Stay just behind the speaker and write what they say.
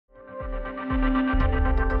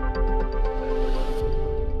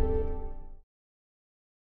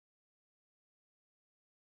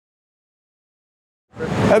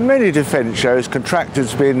At many defence shows,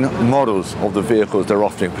 contractors spin models of the vehicles they're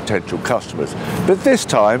offering potential customers. But this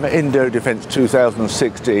time, at IndoDefence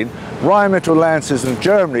 2016, Rheinmetall Lancers in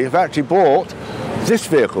Germany have actually bought this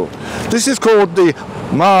vehicle. This is called the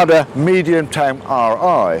Marder Medium Tank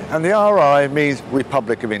RI, and the RI means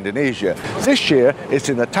Republic of Indonesia. This year it's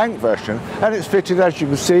in the tank version, and it's fitted, as you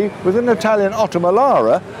can see, with an Italian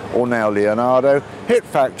Ottomalara, or now Leonardo,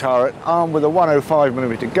 hit-fact turret armed with a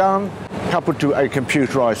 105mm gun, coupled to a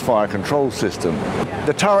computerised fire control system.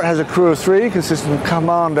 The turret has a crew of 3, consisting of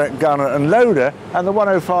commander, gunner and loader, and the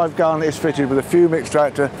 105 gun is fitted with a fume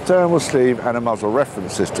extractor, thermal sleeve and a muzzle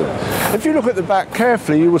reference system. If you look at the back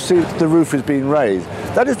carefully, you will see the roof has been raised.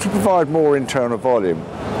 That is to provide more internal volume.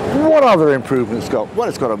 What other improvements got? Well,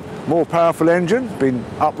 it's got a more powerful engine, been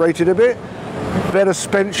uprated a bit, better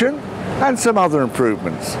suspension and some other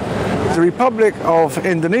improvements. The Republic of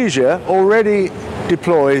Indonesia already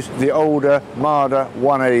deploys the older Marder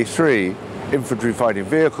 1A3 infantry fighting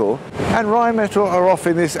vehicle, and Rheinmetall are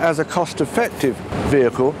offering this as a cost-effective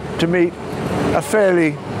vehicle to meet a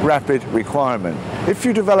fairly rapid requirement. If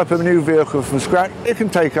you develop a new vehicle from scratch, it can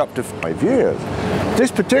take up to 5 years.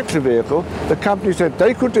 This particular vehicle, the company said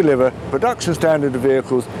they could deliver production standard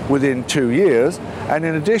vehicles within 2 years, and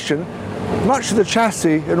in addition, much of the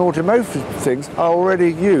chassis and automotive things are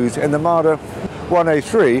already used in the Marder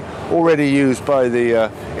 1A3, already used by the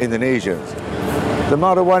Indonesians. The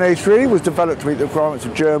Marder 1A3 was developed to meet the requirements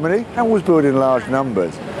of Germany and was built in large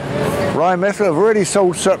numbers. Rheinmetall have already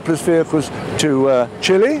sold surplus vehicles to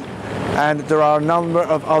Chile, and there are a number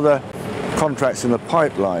of other contracts in the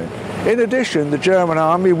pipeline. In addition, the German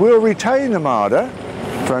army will retain the Marder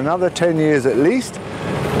for another 10 years at least,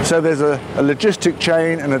 so there's a logistic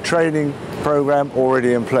chain and a training program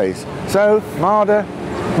already in place. So Marder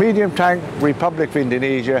Medium Tank Republic of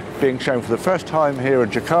Indonesia being shown for the first time here in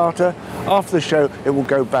Jakarta. After the show, it will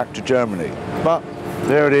go back to Germany. But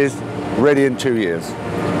there it is, ready in 2 years.